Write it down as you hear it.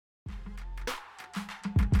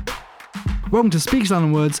Welcome to Speak Sound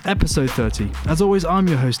and Words, episode 30. As always, I'm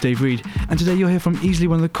your host, Dave Reed, and today you'll hear from easily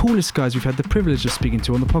one of the coolest guys we've had the privilege of speaking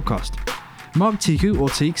to on the podcast. Mark Tieku, or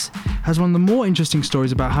Teeks, has one of the more interesting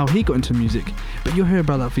stories about how he got into music, but you'll hear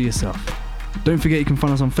about that for yourself. Don't forget you can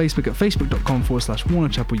find us on Facebook at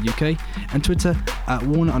facebook.com/WarnerChapelUK and Twitter at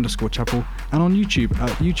Warner_Chapel and on YouTube at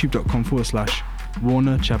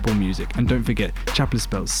youtube.com/WarnerChapelMusic. And don't forget, Chapel is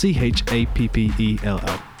spelled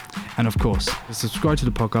CHAPPELL. And of course, subscribe to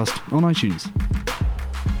the podcast on iTunes.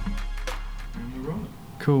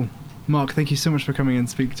 Cool. Mark, thank you so much for coming and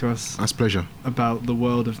speaking to us. That's a pleasure. About the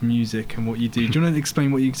world of music and what you do. Do you want to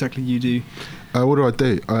explain what exactly you do? What do I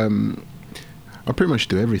do? I pretty much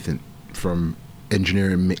do everything from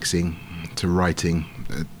engineering, mixing to writing,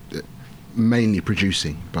 mainly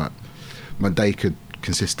producing, but my day could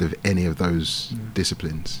consist of any of those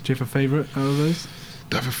disciplines. Do you have a favourite out of those?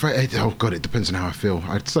 Oh God, it depends on how I feel.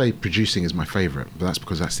 I'd say producing is my favourite, but that's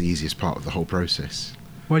because that's the easiest part of the whole process.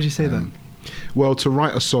 Why do you say that? Well, to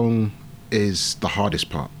write a song is the hardest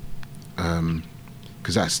part,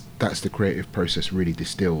 because that's the creative process really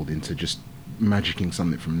distilled into just magicking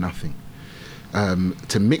something from nothing.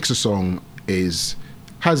 To mix a song it's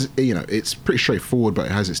pretty straightforward, but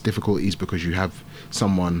it has its difficulties because you have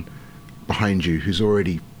someone behind you who's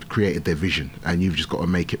already created their vision, and you've just got to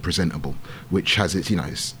make it presentable, which has its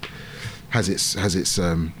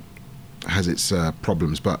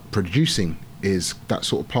problems. But producing is that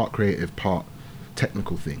sort of part creative, part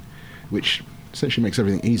technical thing, which essentially makes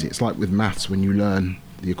everything easy. It's like with maths, when you learn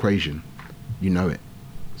the equation, you know it.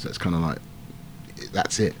 So it's kind of like,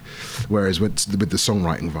 that's it. Whereas with the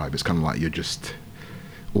songwriting vibe, it's kind of like you're just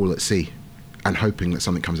all at sea and hoping that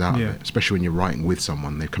something comes out of it, especially when you're writing with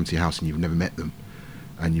someone. They've come to your house and you've never met them,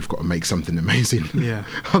 and you've got to make something amazing. Yeah.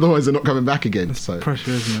 Otherwise they're not coming back again. That's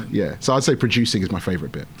pressure, isn't it? Yeah. So I'd say producing is my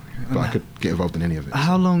favourite bit, but I could get involved in any of it.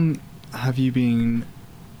 How long have you been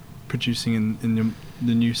producing in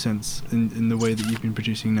the new sense, in the way that you've been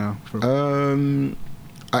producing now?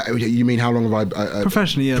 You mean how long have I...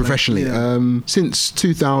 professionally, yeah. Professionally. Since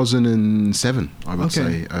 2007, I would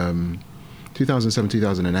say. 2007,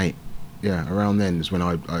 2008. Yeah, around then is when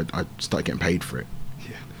I started getting paid for it.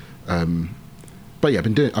 Yeah. But yeah,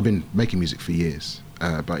 I've been making music for years.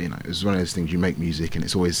 But it's one of those things, you make music and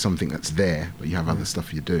it's always something that's there, but you have other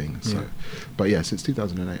stuff you're doing. So, but yeah, since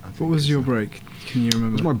 2008. I think. What was your break? Can you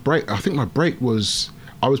remember? What was my break? I think my break was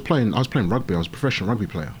I was playing rugby. I was a professional rugby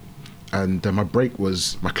player, and my break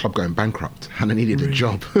was my club going bankrupt, and I needed a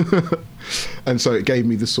job, and so it gave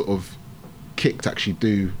me this sort of kick to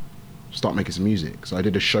actually start making some music. So I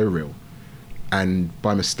did a show reel. And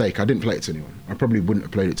by mistake, I didn't play it to anyone. I probably wouldn't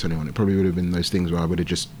have played it to anyone. It probably would have been those things where I would have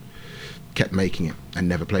just kept making it and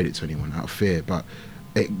never played it to anyone out of fear. But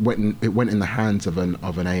it went in the hands of an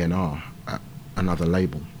A&R at another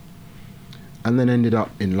label, and then ended up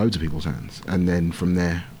in loads of people's hands. And then from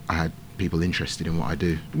there, I had people interested in what I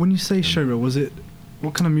do. When you say show reel,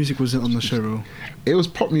 what kind of music was it on the show reel? It was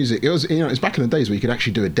pop music. It was it's back in the days where you could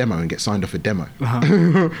actually do a demo and get signed off a demo,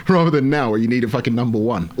 rather than now where you need a fucking number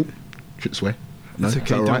one. Ooh. Should swear? No, it's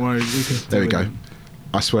okay, don't worry. There we go.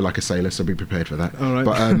 I swear like a sailor, so be prepared for that. All right.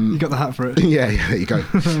 But, you got the hat for it. Yeah, there you go.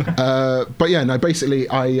 But yeah, no, basically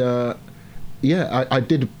I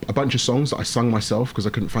did a bunch of songs that I sung myself because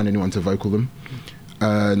I couldn't find anyone to vocal them.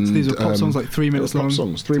 And so these are pop songs, like 3 minutes long? Pop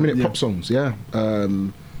songs, 3-minute pop songs, yeah.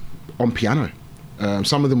 On piano.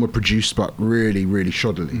 Some of them were produced, but really, really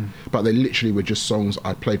shoddily. But they literally were just songs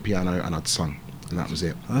I'd played piano and I'd sung, and that was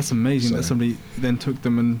it. Oh, that's amazing that somebody then took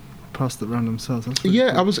them and passed it around themselves. That's cool.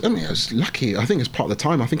 I was lucky. I think it's part of the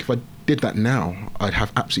time. I think if I did that now, I'd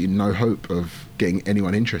have absolutely no hope of getting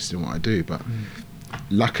anyone interested in what I do. But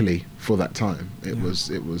luckily for that time, it was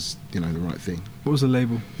the right thing. What was the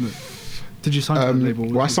label? Did you sign for that label?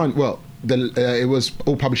 Well, I signed. Well, it was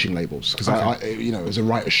all publishing labels because it was a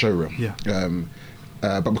writer's showroom. Yeah.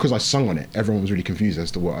 But because I sung on it, everyone was really confused as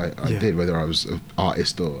to what I did, whether I was an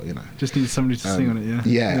artist or, Just needed somebody to sing on it,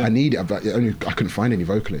 I needed it, but I couldn't find any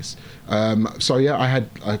vocalists. I had,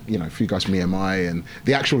 a few guys from EMI, and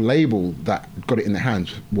the actual label that got it in their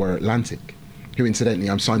hands were Atlantic, who incidentally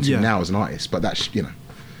I'm signed to now as an artist, but that's,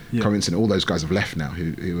 coincident. All those guys have left now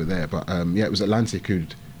who were there. But it was Atlantic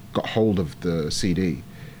who'd got hold of the CD.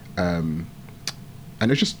 And it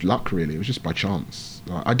was just luck, really. It was just by chance.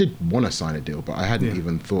 I did want to sign a deal, but I hadn't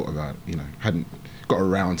even thought about, hadn't got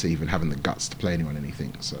around to even having the guts to play anyone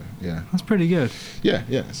anything. So yeah, that's pretty good. Yeah.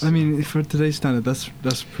 I mean, for today's standard,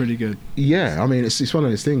 that's pretty good. Yeah, I mean, it's one of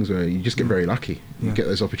those things where you just get very lucky. You get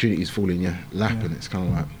those opportunities fall in your lap, and it's kind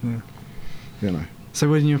of like, So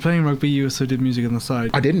when you were playing rugby, you also did music on the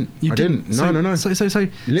side? I didn't. You I didn't. No. So let's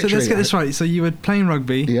get this right. So you were playing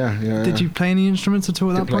rugby. Yeah. Did you play any instruments at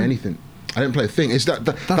all at that point? Didn't play anything. I didn't play a thing. That's what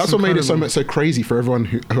incredible. made it so crazy for everyone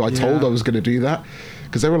who I told I was going to do that.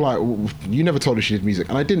 Because they were like, well, you never told us you did music.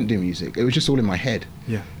 And I didn't do music. It was just all in my head.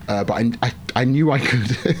 Yeah. But I knew I could.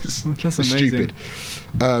 That's amazing. Stupid.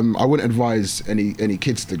 I wouldn't advise any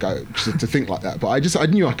kids to go to think like that. But I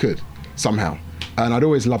knew I could somehow. And I'd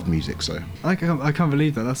always loved music, so. I can't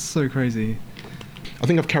believe that. That's so crazy. I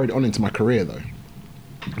think I've carried it on into my career, though.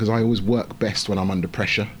 Because I always work best when I'm under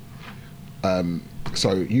pressure.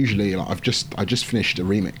 So usually, like, I just finished a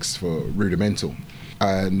remix for Rudimental.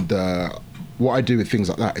 And what I do with things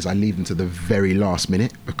like that is I leave them to the very last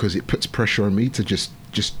minute because it puts pressure on me to just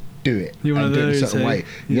do it and do it in a certain way.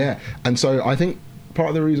 Yeah. And so I think part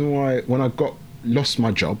of the reason why when I lost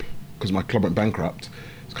my job because my club went bankrupt,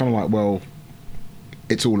 it's kind of like, well,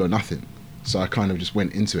 it's all or nothing. So I kind of just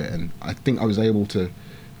went into it, and I think I was able to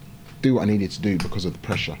do what I needed to do because of the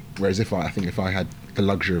pressure. Whereas if I had the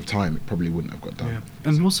luxury of time, it probably wouldn't have got done. Yeah.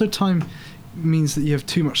 And also time means that you have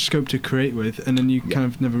too much scope to create with, and then you kind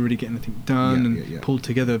of never really get anything done pulled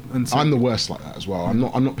together. And so I'm the worst like that as well. I'm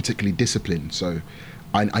not particularly disciplined, so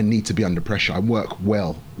I need to be under pressure. I work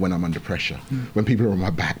well when I'm under pressure. When people are on my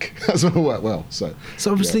back, that's when I work well. So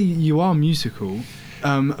obviously you are musical,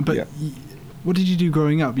 but what did you do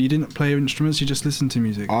growing up? You didn't play instruments, you just listened to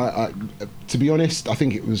music? I to be honest, I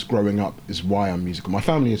think it was growing up is why I'm musical. My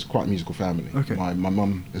family is quite a musical family. Okay. My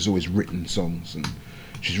mum has always written songs, and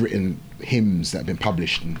she's written hymns that have been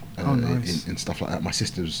published and nice. in stuff like that. My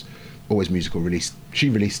sister's always musical. She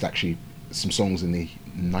released actually some songs in the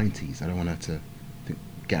 90s. I don't want her to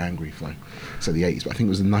get angry if I say the 80s, but I think it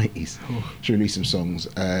was the 90s. Oh. She released some songs,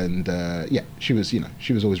 and she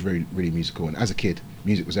was always really musical. And as a kid,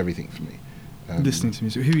 music was everything for me. Listening to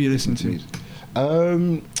music. Who were you listening to?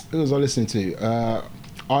 Who was I listening to?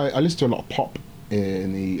 I listened to a lot of pop.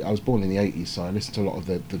 I was born in the 80s, so I listened to a lot of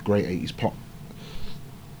the great 80s pop.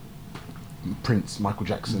 Prince, Michael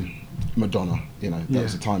Jackson, Madonna. That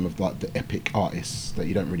was the time of like the epic artists that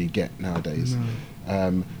you don't really get nowadays.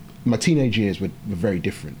 No. My teenage years were very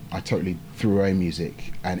different. I totally threw away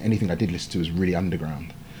music, and anything I did listen to was really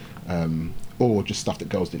underground, or just stuff that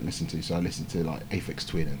girls didn't listen to. So I listened to like Aphex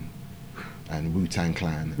Twin and Wu-Tang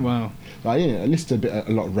Clan. Wow. I listened to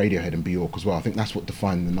a lot of Radiohead and Bjork as well. I think that's what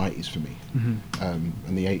defined the 90s for me. Mm-hmm.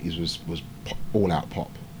 And the 80s was all-out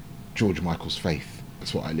pop. George Michael's Faith.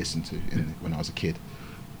 That's what I listened to when I was a kid,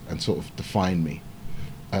 and sort of defined me.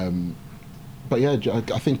 But yeah,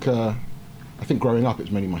 I think growing up it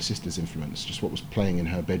was mainly my sister's influence, just what was playing in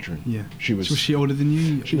her bedroom. Yeah. Was she older than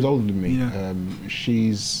you? She was older than me. Yeah.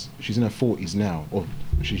 She's in her 40s now, or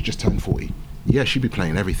she's just turned 40. Yeah, she'd be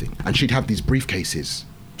playing everything, and she'd have these briefcases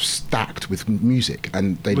stacked with music,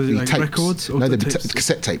 and they'd be like tapes. Records or no, they'd be tapes?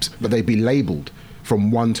 cassette tapes, but they'd be labelled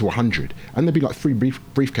from 1 to 100, and there'd be like 3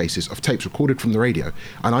 briefcases of tapes recorded from the radio,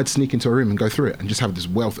 and I'd sneak into a room and go through it and just have this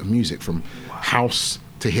wealth of music from house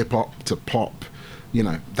to hip hop to pop,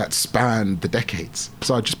 that spanned the decades.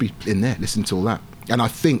 So I'd just be in there listening to all that, and I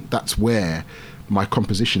think that's where my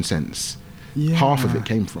composition sense, half of it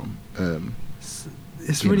came from.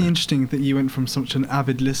 It's really interesting that you went from such an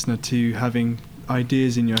avid listener to having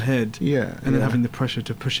ideas in your head, and then having the pressure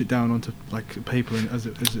to push it down onto like paper, and as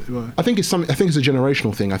it were. I think it's a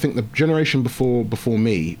generational thing. I think the generation before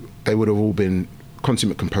me, they would have all been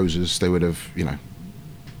consummate composers. They would have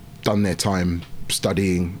done their time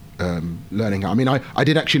studying, learning how. I mean, I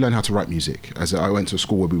did actually learn how to write music, as I went to a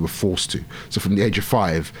school where we were forced to. So from the age of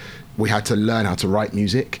 5, we had to learn how to write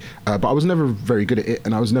music, but I was never very good at it,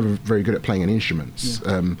 and I was never very good at playing any instruments.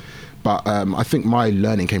 But I think my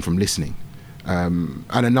learning came from listening. And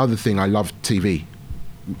another thing, I loved TV,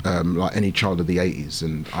 like any child of the 80s,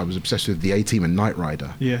 and I was obsessed with the A-Team and Knight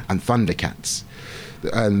Rider and Thundercats.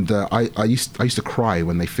 And I used to cry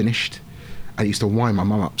when they finished. I used to wind my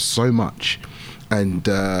mum up so much. And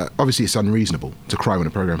obviously it's unreasonable to cry when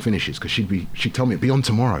a program finishes, because she'd tell me, be on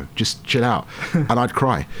tomorrow, just chill out. And I'd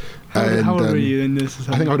cry. How old were you in this?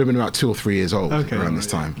 I think I would have been about 2 or 3 years old around this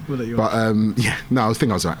time. We'll let you but I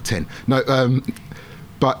think I was about 10. No,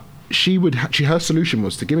 but her solution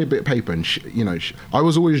was to give me a bit of paper, and I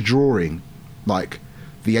was always drawing like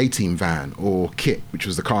the A-Team van or Kit, which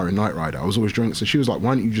was the car in Knight Rider. I was always drawing it. So she was like,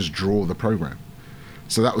 why don't you just draw the program?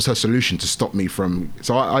 So that was her solution to stop me from.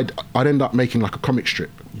 So I'd end up making like a comic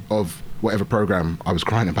strip of whatever program I was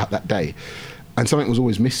crying about that day, and something was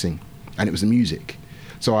always missing, and it was the music.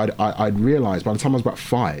 So I'd realised by the time I was about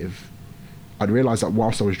 5, I'd realised that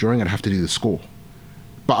whilst I was drawing, I'd have to do the score.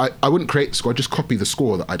 But I wouldn't create the score, I'd just copy the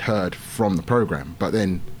score that I'd heard from the program. But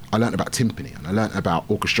then I learnt about timpani, and I learnt about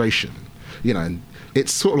orchestration. You know, and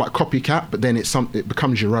it's sort of like copycat, but then it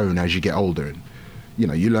becomes your own as you get older, and you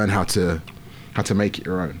know, you learn how to make it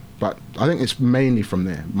your own. But I think it's mainly from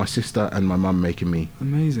there. My sister and my mum making me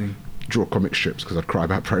Amazing. Draw comic strips because I'd cry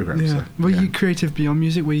about programs. Yeah. So, Were you creative beyond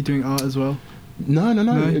music? Were you doing art as well? No.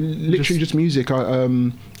 Literally just music.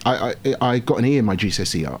 I got an E in my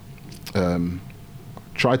GCSE art.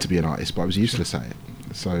 Tried to be an artist, but I was useless at it.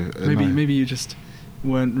 So maybe you just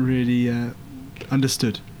weren't really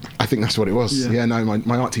understood. I think that's what it was. Yeah. No,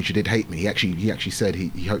 my art teacher did hate me. He actually said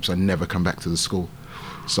he hopes I never come back to the school.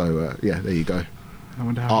 So yeah, there you go. I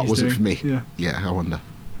wonder how art wasn't doing. for me. Yeah, I wonder.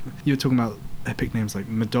 You were talking about epic names like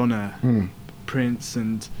Madonna, Prince,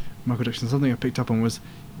 and Michael Jackson. Something I picked up on was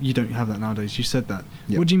you don't have that nowadays. You said that.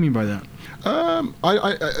 Yep. What do you mean by that?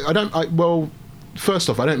 I don't. Well, first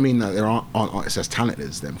off, I don't mean that there aren't artists as talented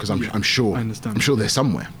as them, because I'm sure. I understand. I'm sure they're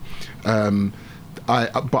somewhere. But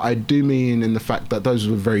I do mean in the fact that those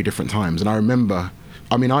were very different times, and I remember.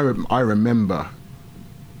 I remember,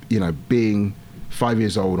 you know, being 5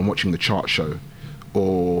 years old and watching the chart show,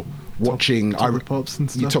 or watching Top of the Pops and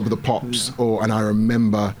stuff. Top of the Pops, and I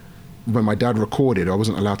remember when my dad recorded, I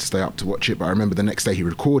wasn't allowed to stay up to watch it, but I remember the next day he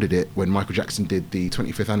recorded it when Michael Jackson did the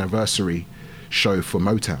 25th anniversary show for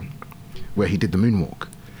Motown, where he did the moonwalk.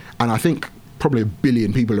 And I think probably 1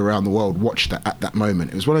 billion people around the world watched that at that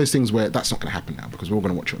moment. It was one of those things where that's not going to happen now, because we're all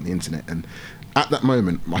going to watch it on the internet. And at that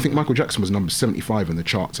moment, I think Michael Jackson was number 75 in the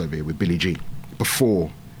charts over here with Billie Jean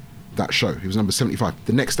before that show. He was number 75.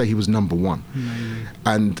 The next day he was number 1.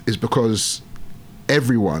 And it's because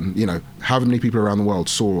everyone, you know, however many people around the world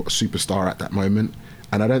saw a superstar at that moment.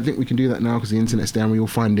 And I don't think we can do that now, because the internet's down. We all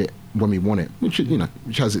find it when we want it, which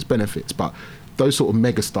has its benefits. But those sort of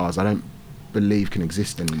mega stars, I don't believe can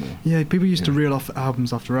exist anymore. Yeah, people used to reel off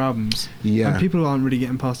albums after albums. Yeah, and people aren't really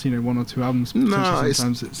getting past 1 or 2 albums. No,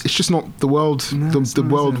 it's just not the world. No, the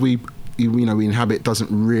world we inhabit doesn't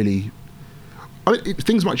really. I mean,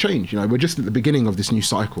 things might change. You know, we're just at the beginning of this new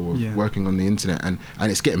cycle of working on the internet, and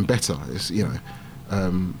it's getting better. It's, you know,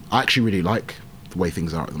 I actually really like the way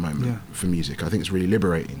things are at the moment for music. I think it's really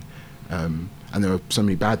liberating. And there are so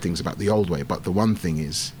many bad things about the old way, but the one thing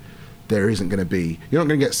is, you're not going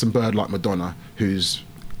to get some bird like Madonna, who's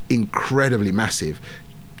incredibly massive.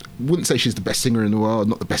 Wouldn't say she's the best singer in the world,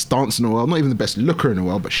 not the best dancer in the world, not even the best looker in the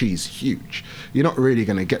world, but she's huge. You're not really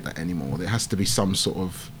going to get that anymore. There has to be some sort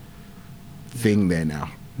of thing there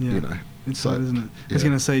now. Yeah, you know, it's hard, isn't it? I was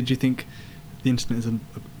going to say, do you think the internet is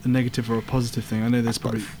a negative or a positive thing? I know there's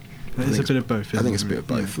probably it's a bit of both. I think it's a bit of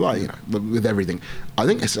both. Yeah. Like, you know, with everything, I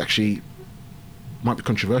think it's actually might be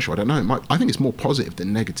controversial. I don't know. I think it's more positive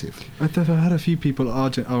than negative. I've had a few people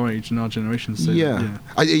our age and our generation say and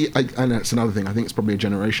that's another thing. I think it's probably a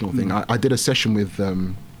generational thing. I did a session with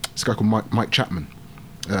this guy called Mike Chapman,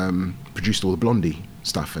 produced all the Blondie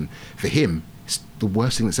stuff, and for him, it's the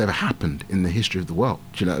worst thing that's ever happened in the history of the world.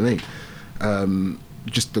 Do you know what I mean?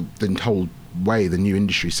 Just the whole way the new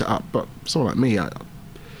industry set up. But someone like me,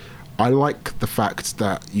 I like the fact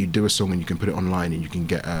that you do a song and you can put it online and you can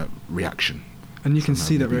get a reaction. And you can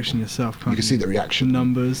see that reaction yourself, can't you? You can see the reaction. The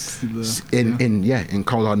numbers. In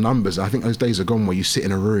cold hard numbers. I think those days are gone where you sit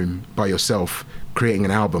in a room by yourself creating an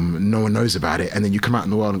album and no one knows about it, and then you come out in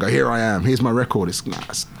the world and go, here I am, here's my record. It's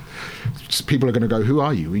just, people are going to go, who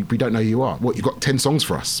are you? We don't know who you are. What, you got 10 songs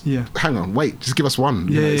for us? Yeah. Hang on, wait, just give us one.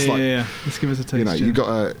 Yeah. Let's give us a taste. You know, you got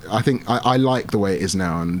to, I think, I like the way it is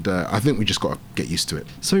now, and I think we just got to get used to it.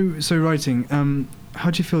 So writing, how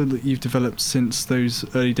do you feel that you've developed since those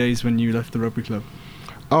early days when you left the rugby club?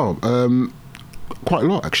 Quite a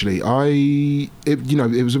lot, actually.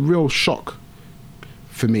 It was a real shock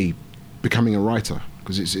for me becoming a writer,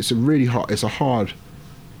 because it's a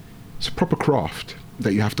proper craft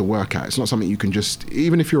that you have to work at. It's not something you can just,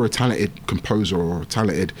 even if you're a talented composer or a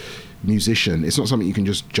talented musician, it's not something you can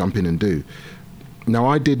just jump in and do. Now,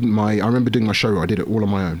 I remember doing my show, I did it all on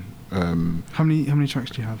my own. How many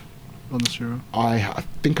tracks do you have on the show? I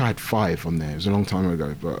think I had 5 on there. It was a long time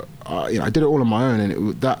ago, but I did it all on my own,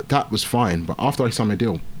 and that was fine. But after I signed my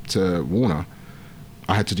deal to Warner,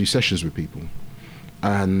 I had to do sessions with people,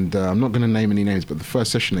 and I'm not going to name any names, but the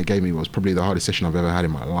first session they gave me was probably the hardest session I've ever had in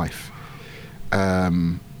my life.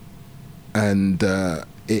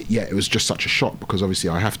 It was just such a shock, because obviously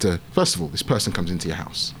I have to, first of all, this person comes into your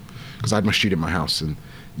house, because I had my studio in my house, and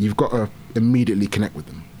you've got to immediately connect with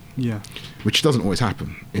them. Yeah, which doesn't always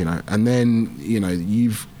happen, you know. And then, you know,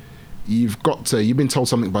 you've been told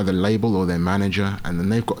something by the label or their manager, and then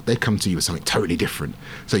they come to you with something totally different.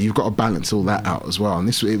 So you've got to balance all that out as well. And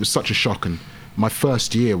it was such a shock. And my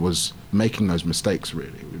first year was making those mistakes.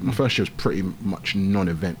 Really, my first year was pretty much a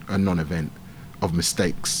non-event. of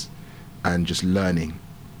mistakes and just learning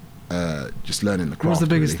the craft. What was the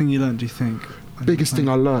biggest really. thing you learned, do you think? Biggest thing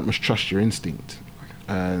I learned was trust your instinct,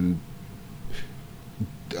 and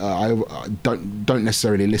I don't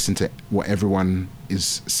necessarily listen to what everyone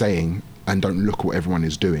is saying and don't look what everyone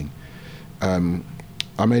is doing. Earlier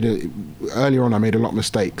on I made a lot of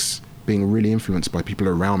mistakes, being really influenced by people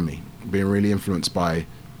around me, being really influenced by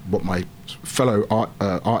what my fellow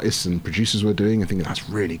artists and producers were doing, and thinking that's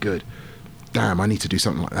really good. Damn, I need to do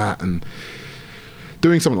something like that, and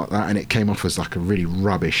doing something like that, and it came off as like a really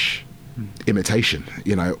rubbish imitation,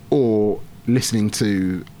 or listening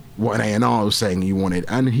to what an A&R was saying you wanted,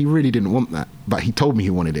 and he really didn't want that, but he told me he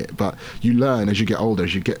wanted it. But you learn as you get older,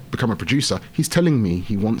 as you become a producer, he's telling me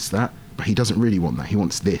he wants that, but he doesn't really want that, he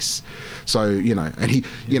wants this. So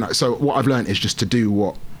so what I've learned is just to do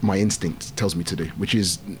what my instinct tells me to do, which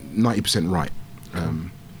is 90% right.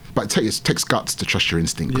 But it takes guts to trust your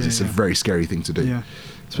instinct, because it's a very scary thing to do. Yeah,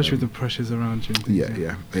 especially with the pressures around you.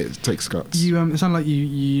 Yeah, it takes guts. It sounded like you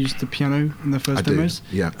used the piano in the first demos.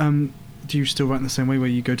 Yeah. Do you still write in the same way, where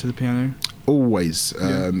you go to the piano? Always.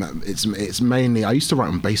 It's mainly, I used to write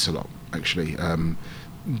on bass a lot, actually,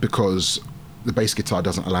 because the bass guitar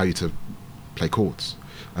doesn't allow you to play chords,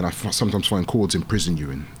 and I sometimes find chords imprison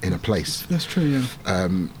you in a place. That's true, yeah.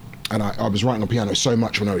 And I was writing on piano so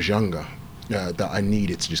much when I was younger that I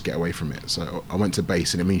needed to just get away from it. So I went to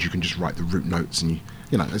bass, and it means you can just write the root notes, and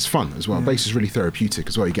it's fun as well. Yeah. Bass is really therapeutic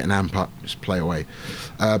as well. You get an amp up, just play away.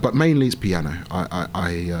 But mainly it's piano.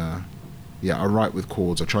 I write with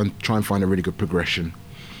chords. I try and find a really good progression.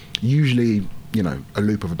 Usually, a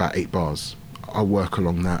loop of about 8 bars. I work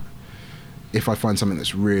along that. If I find something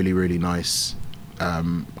that's really, really nice,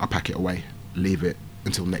 I pack it away, leave it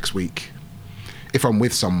until next week. If I'm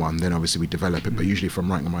with someone, then obviously we develop it, but usually if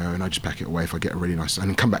I'm writing on my own, I just pack it away if I get a really nice, and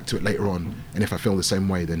then come back to it later on, and if I feel the same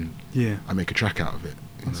way, then I make a track out of it.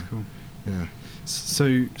 That's cool. Yeah.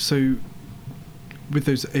 So with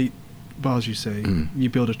those 8 bars you say, you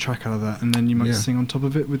build a track out of that, and then you might sing on top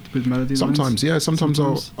of it with melody lines? Sometimes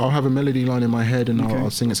I'll have a melody line in my head, and I'll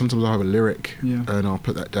sing it. Sometimes I'll have a lyric, and I'll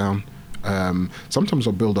put that down. Sometimes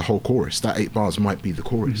I'll build a whole chorus. That 8 bars might be the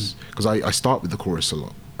chorus, because I start with the chorus a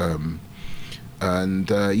lot.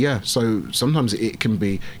 So sometimes it can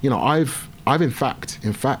be, I've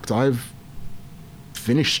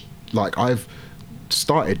finished, like I've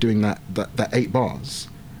started doing that 8 bars,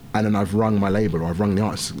 and then I've rung my label, or I've rung the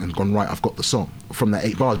artist and gone, right, I've got the song from that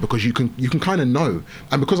 8 bars, because you can kind of know,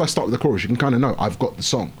 and because I start with the chorus, you can kind of know I've got the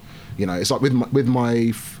song. It's like with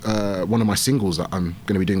my one of my singles that I'm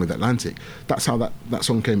going to be doing with Atlantic. That's how that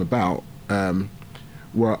song came about,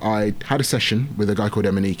 where I had a session with a guy called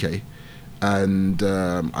Emanike, and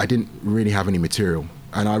I didn't really have any material.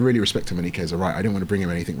 And I really respect Emanike as a writer. I didn't want to bring him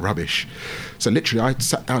anything rubbish. So literally, I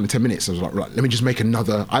sat down in 10 minutes. I was like, right, let me just make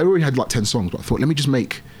another. I already had like 10 songs, but I thought, let me just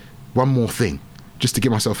make one more thing, just to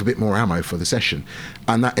give myself a bit more ammo for the session.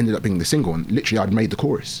 And that ended up being the single. And literally, I'd made the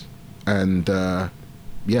chorus. And then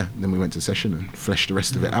we went to the session and fleshed the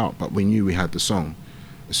rest of it out. But we knew we had the song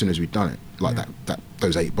as soon as we'd done it, like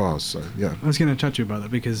those 8 bars. So yeah. I was going to chat to you about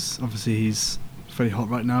that, because obviously he's very hot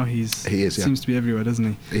right now. He seems to be everywhere, doesn't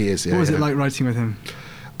he? He is. Yeah. What was it like writing with him?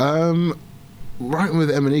 Writing with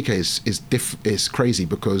Emanike is crazy,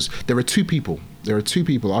 because there are 2 people.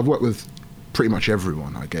 I've worked with pretty much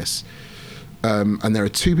everyone, I guess, and there are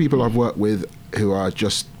 2 people I've worked with who are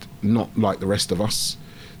just not like the rest of us.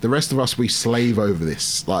 The rest of us, we slave over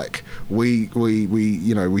this. Like we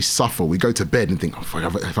suffer. We go to bed and think, oh, fuck,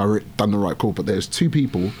 have I done the right call? But there's 2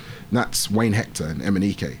 people, and that's Wayne Hector and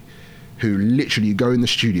Emanike, who literally, you go in the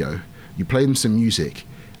studio, you play them some music,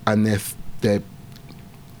 and their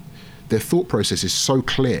thought process is so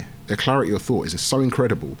clear, their clarity of thought is so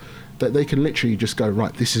incredible, that they can literally just go,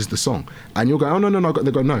 right, this is the song. And you'll go, oh, no.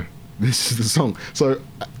 They go, no, this is the song. So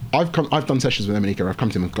I've done sessions with Emanike, I've come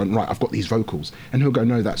to him and gone, right, I've got these vocals. And he'll go,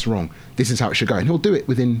 no, that's wrong. This is how it should go. And he'll do it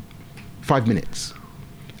within 5 minutes.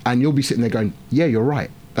 And you'll be sitting there going, yeah, you're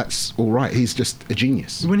right. That's all right. He's just a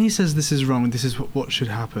genius. When he says this is wrong, this is what should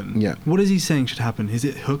happen. Yeah. What is he saying should happen? Is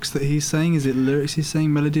it hooks that he's saying? Is it lyrics he's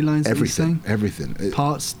saying? Melody lines that he's saying? Everything.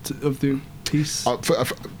 Parts of the piece?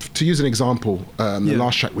 To use an example, the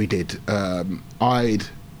last track we did, I'd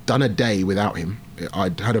done a day without him.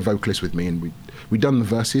 I'd had a vocalist with me, and we'd done the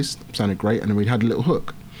verses, sounded great, and then we'd had a little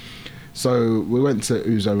hook. So we went to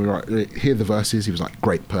Uzo, we were like, here are the verses. He was like,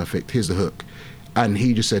 great, perfect, here's the hook. And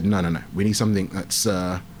he just said, no, we need something that's,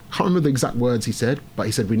 I can't remember the exact words he said, but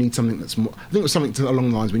he said, we need something that's more, I think it was something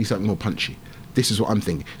along the lines, we need something more punchy. This is what I'm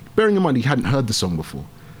thinking. Bearing in mind, he hadn't heard the song before.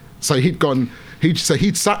 So he'd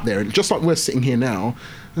sat there, and just like we're sitting here now,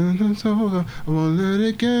 and it's over, I won't let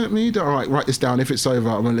it get me down. All right, write this down. If it's over,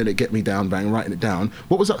 I'm gonna let it get me down. Bang, writing it down.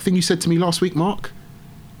 What was that thing you said to me last week, Mark?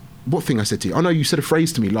 What thing I said to you? Oh no, you said a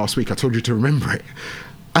phrase to me last week. I told you to remember it.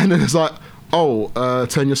 And then it's like,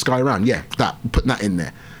 turn your sky around. Yeah, putting that in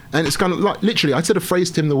there. And it's kind of like, literally, I said a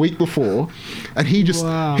phrase to him the week before, and he just,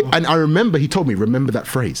 and I remember he told me, remember that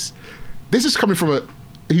phrase. This is coming from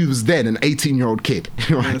he was then an 18-year-old kid.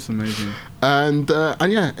 Right? That's amazing. And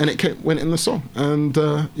it went in the song, and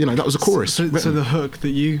that was a chorus. So the hook that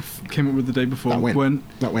you came up with the day before that went.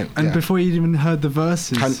 And yeah. Before you even heard the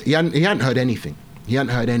verses, he hadn't heard anything. He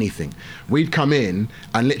hadn't heard anything. We'd come in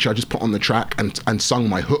and literally I just put on the track and sung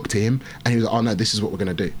my hook to him, and he was like, "Oh no, this is what we're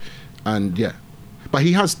gonna do," and yeah. But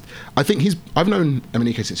I've known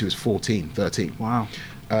Emanike since he was 14, 13. Wow.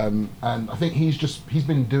 And I think he's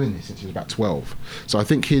been doing this since he was about 12. So I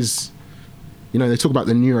think they talk about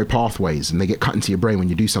the neuro pathways and they get cut into your brain when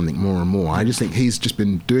you do something more and more. I just think he's just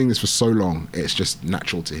been doing this for so long, it's just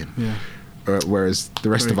natural to him. Yeah. Whereas the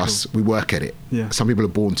rest of us, we work at it. Yeah. Some people are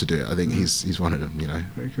born to do it. I think he's one of them,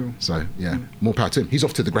 Very cool. So, yeah, more power to him. He's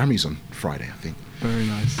off to the Grammys on Friday, I think. Very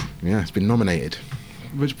nice. Yeah, it's been nominated.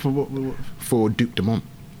 Which for what? For Duke Dumont,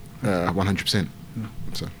 100%. Yeah.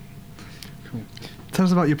 So. Cool. Tell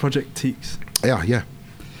us about your project, Teeks. Yeah.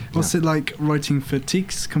 What's it like writing for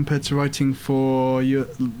Teeks compared to writing for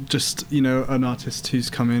an artist who's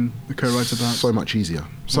come in, a co-writer perhaps? So much easier.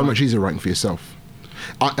 Much easier writing for yourself.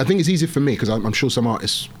 I think it's easier for me because I'm sure some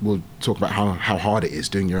artists will talk about how hard it is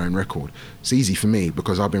doing your own record. It's easy for me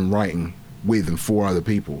because I've been writing with and for other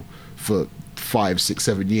people for 5, 6,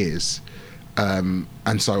 7 years. And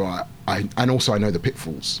so I know the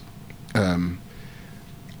pitfalls. The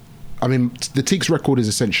Teeks record is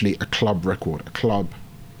essentially a club record, a club,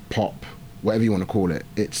 pop, whatever you want to call it.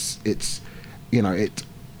 It's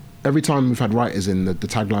every time we've had writers in, the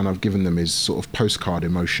tagline I've given them is sort of postcard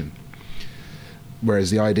emotion.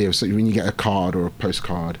 Whereas the idea of when you get a card or a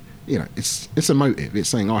postcard, it's emotive. It's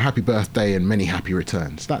saying, "Oh, happy birthday and many happy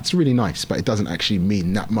returns." That's really nice, but it doesn't actually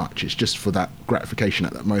mean that much. It's just for that gratification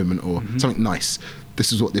at that moment or something nice.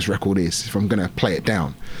 This is what this record is, if I'm going to play it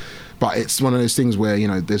down. But it's one of those things where,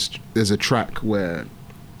 there's a track where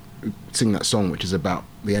we sing that song which is about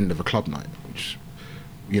the end of a club night, which,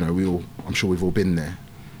 I'm sure we've all been there.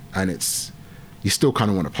 And you still kind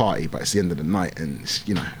of want to party, but it's the end of the night, and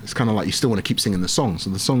it's kind of like you still want to keep singing the song. So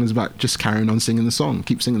the song is about just carrying on singing the song,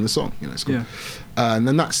 keep singing the song. It's cool. Yeah. And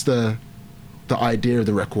then that's the idea of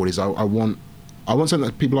the record is I want something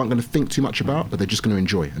that people aren't going to think too much about, but they're just going to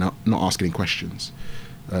enjoy and not ask any questions.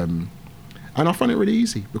 And I find it really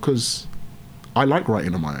easy because I like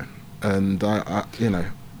writing on my own, and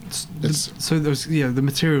So the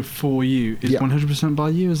material for you is 100% by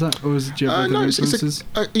you, is that, or is it, do you have other influences?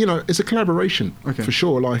 It's a collaboration for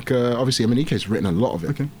sure. Like obviously Emanike's written a lot of it.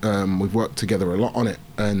 Okay. We've worked together a lot on it,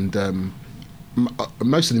 and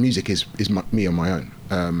most of the music is me on my own,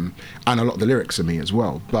 and a lot of the lyrics are me as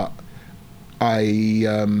well. But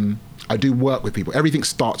I do work with people. Everything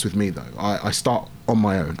starts with me though. I start on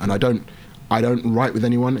my own, and I don't write with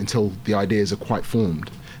anyone until the ideas are quite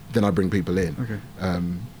formed. Then I bring people in. Okay.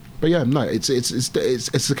 But yeah, no, it's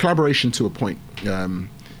a collaboration to a point,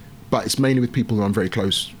 but it's mainly with people who I'm very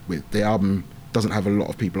close with. The album doesn't have a lot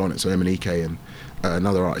of people on it, so Emanike and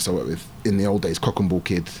another artist I worked with in the old days, Cock and Ball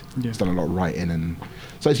Kid, has done a lot of writing, and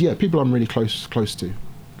so it's people I'm really close to.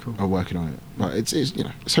 Cool. Are working on it. But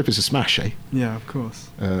let's hope it's a smash, eh? Yeah, of course.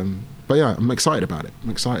 But yeah, I'm excited about it.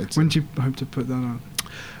 I'm excited. When do you hope to put that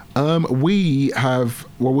out? We have,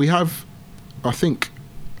 I think.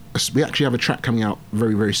 We actually have a track coming out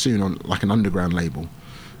very, very soon on like an underground label,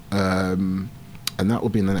 and that will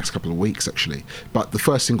be in the next couple of weeks actually. But the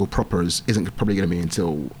first single proper isn't probably going to be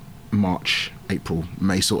until March, April,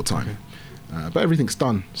 May sort of time. Okay. But everything's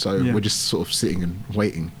done, so we're just sort of sitting and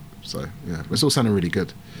waiting. So yeah, it's all sounding really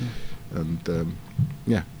good, and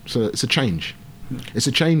so it's a change. Yeah. It's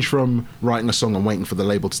a change from writing a song and waiting for the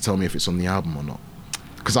label to tell me if it's on the album or not.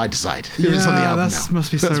 Because I decide. It's on the album that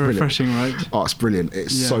must be so refreshing, right? Oh, it's brilliant.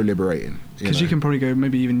 It's so liberating. Because you can probably go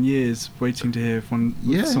maybe even years waiting to hear if one.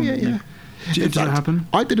 Yeah. Did that happen?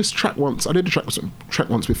 I did a track once. I did a track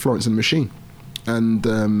once with Florence and the Machine, and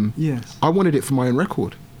I wanted it for my own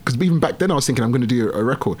record. Because even back then I was thinking I'm going to do a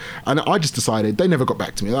record, and I just decided they never got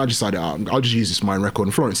back to me. I decided I'll just use this for my own record.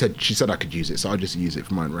 And Florence said I could use it, so I just use it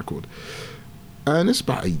for my own record. And it's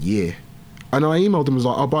about a year, and I emailed them and was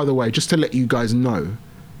like, "Oh, by the way, just to let you guys know,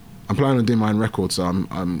 I'm planning on doing my own record, so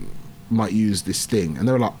I might use this thing." And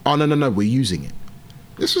they were like, "Oh, no, we're using it."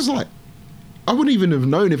 This was like I wouldn't even have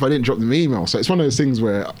known if I didn't drop them an email. So it's one of those things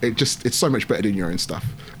where it's so much better than your own stuff.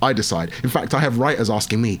 I decide. In fact, I have writers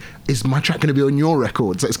asking me, is my track going to be on your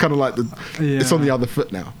record? So it's kind of like it's on the other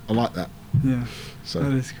foot now. I like that. Yeah. So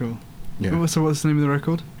that is cool. Yeah. So what's the name of the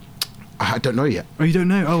record? I don't know yet. Oh, you don't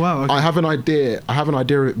know? Oh, wow. Okay. I have an idea. I have an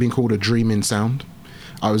idea of it being called a dreaming sound.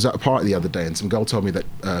 I was at a party the other day and some girl told me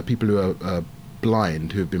that people who are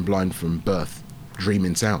blind, who have been blind from birth, dream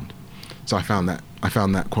in sound. So I found that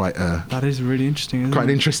quite that is really interesting, isn't quite it? an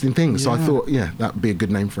interesting thing. So I Yeah. thought, that would be a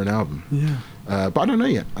good name for an album. Yeah. But I don't know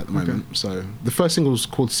yet at the moment. Okay. So the first single is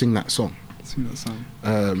called Sing That Song. Sing that song.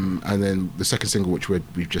 And then the second single, which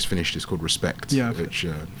we've just finished, is called Respect. Yeah, which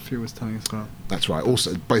Phil was telling us about. that's right.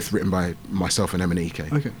 Also, both written by myself and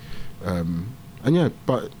Emanike. Okay. I'm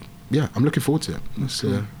looking forward to it. That's It's,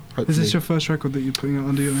 cool. hopefully Is this your first record that you're putting out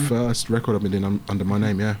under your name? first record I've been doing under my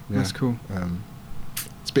name? Yeah. That's cool.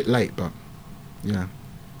 It's a bit late, but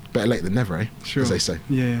better late than never, eh? Sure. As they say.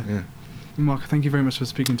 Yeah. Mark, thank you very much for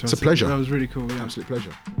speaking to us. It's a pleasure. That was really cool. Yeah. Absolute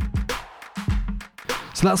pleasure.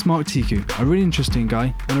 So that's Mark Tieku, a really interesting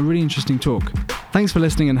guy and a really interesting talk. Thanks for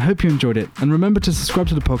listening and hope you enjoyed it. And remember to subscribe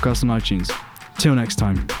to the podcast on iTunes. Till next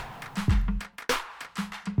time.